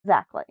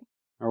Exactly.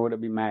 Or would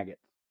it be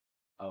maggots?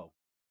 Oh.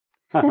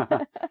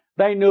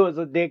 They knew it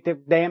was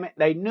addictive, damn it.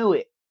 They knew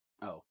it.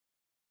 Oh,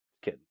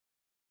 kidding.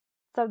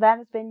 So that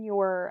has been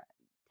your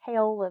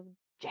tale of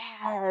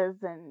jazz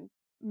and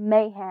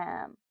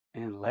mayhem.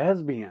 And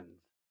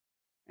lesbians.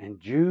 And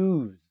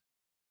Jews.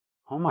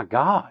 Oh my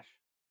gosh.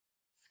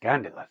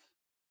 Scandalous.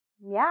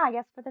 Yeah, I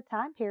guess for the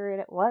time period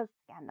it was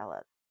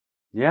scandalous.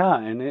 Yeah,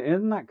 and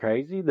isn't that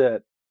crazy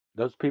that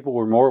those people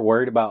were more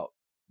worried about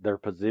their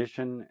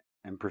position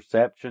and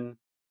perception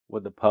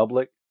with the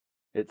public,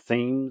 it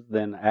seems,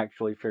 than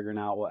actually figuring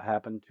out what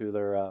happened to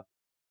their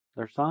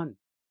son.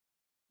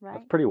 Right.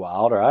 That's pretty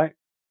wild, right?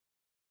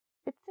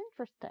 It's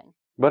interesting.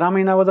 But I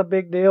mean, that was a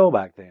big deal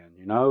back then,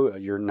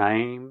 your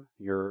name,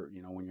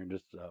 when you're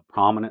just a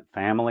prominent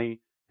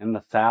family in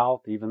the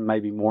South, even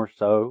maybe more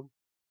so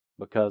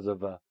because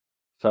of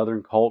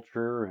Southern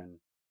culture and,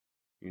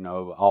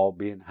 all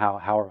being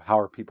how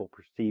are people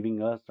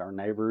perceiving us, our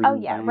neighbors, Oh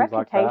and yeah, things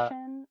reputation. like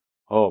that.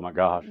 Oh my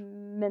gosh.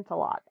 Meant a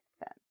lot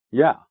back then.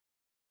 Yeah.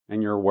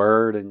 And your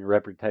word and your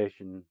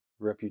reputation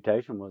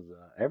was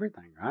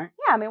everything, right?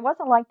 Yeah, I mean, it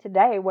wasn't like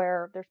today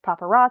where there's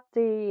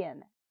paparazzi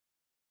and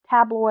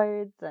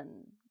tabloids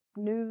and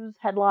news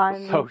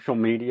headlines. Social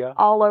media.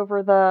 All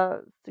over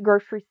the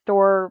grocery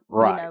store,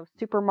 right.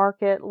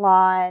 Supermarket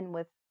line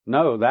with...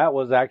 No, that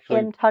was actually...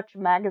 In Touch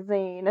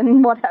magazine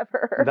and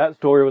whatever. That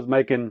story was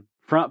making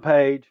front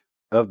page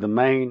of the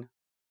main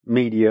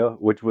media,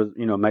 which was,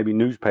 maybe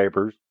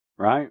newspapers,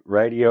 right?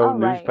 Radio,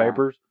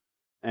 newspapers.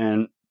 Right, yeah.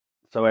 And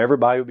so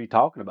everybody would be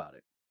talking about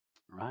it,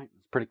 right?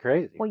 It's pretty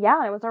crazy. Well,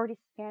 yeah, it was already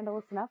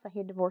scandalous enough that he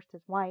had divorced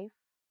his wife.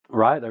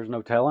 Right, there's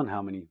no telling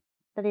how many.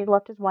 That he'd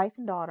left his wife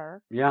and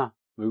daughter. Yeah,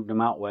 moved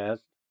them out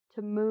west.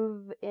 To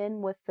move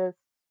in with this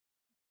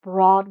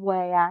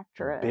Broadway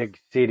actress. Big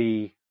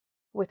city.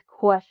 With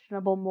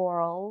questionable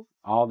morals.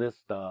 All this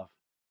stuff.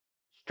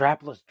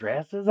 Strapless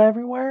dresses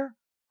everywhere?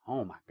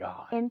 Oh my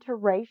God.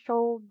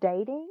 Interracial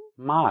dating?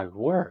 My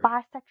word.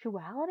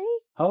 Bisexuality?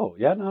 Oh,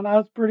 yeah, no, that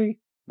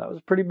was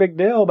a pretty big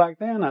deal back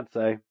then, I'd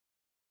say.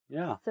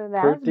 Yeah. So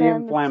that has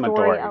been the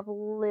story of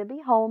Libby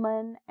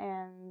Holmon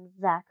and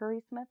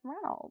Zachary Smith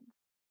Reynolds.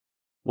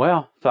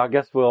 Well, so I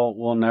guess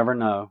we'll never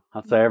know.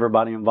 I'd say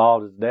everybody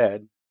involved is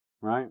dead,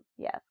 right?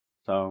 Yes.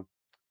 So,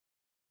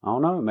 I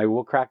don't know. Maybe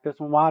we'll crack this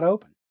one wide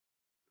open.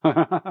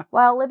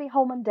 Well, Libby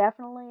Holmon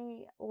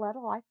definitely led a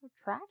life of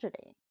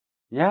tragedy.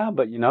 Yeah,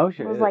 but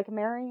she was like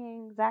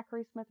marrying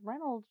Zachary Smith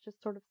Reynolds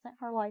just sort of sent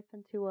her life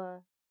into a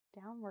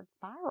downward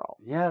spiral.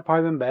 Yeah, it'd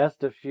probably been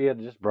best if she had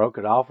just broke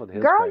it off with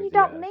his Girl, crazy you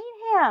don't ass.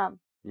 need him.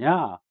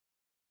 Yeah.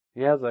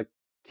 He has a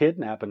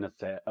kidnapping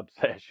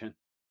obsession.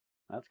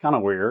 That's kind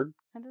of weird.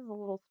 That is a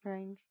little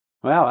strange.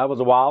 Well, that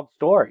was a wild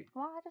story.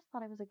 Well, I just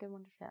thought it was a good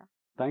one to share.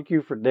 Thank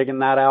you for digging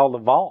that out of the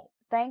vault.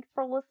 Thanks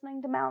for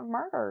listening to Mountain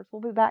Murders.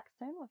 We'll be back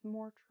soon with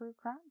more true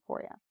crime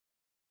for you.